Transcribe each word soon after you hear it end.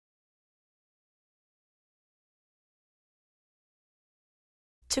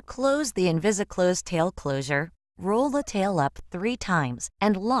To close the InvisiClose tail closure, roll the tail up 3 times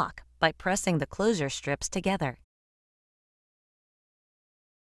and lock by pressing the closure strips together.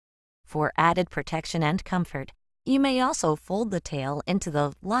 For added protection and comfort, you may also fold the tail into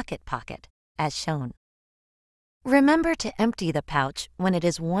the locket pocket, as shown. Remember to empty the pouch when it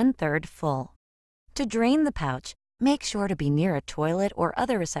is 1/3 full. To drain the pouch, make sure to be near a toilet or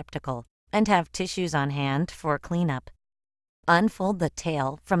other receptacle and have tissues on hand for cleanup. Unfold the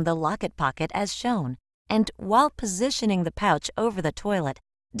tail from the locket pocket as shown, and while positioning the pouch over the toilet,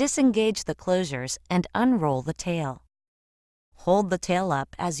 disengage the closures and unroll the tail. Hold the tail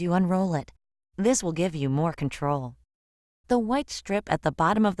up as you unroll it. This will give you more control. The white strip at the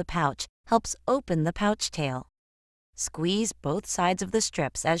bottom of the pouch helps open the pouch tail. Squeeze both sides of the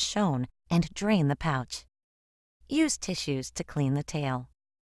strips as shown and drain the pouch. Use tissues to clean the tail.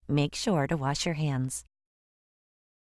 Make sure to wash your hands.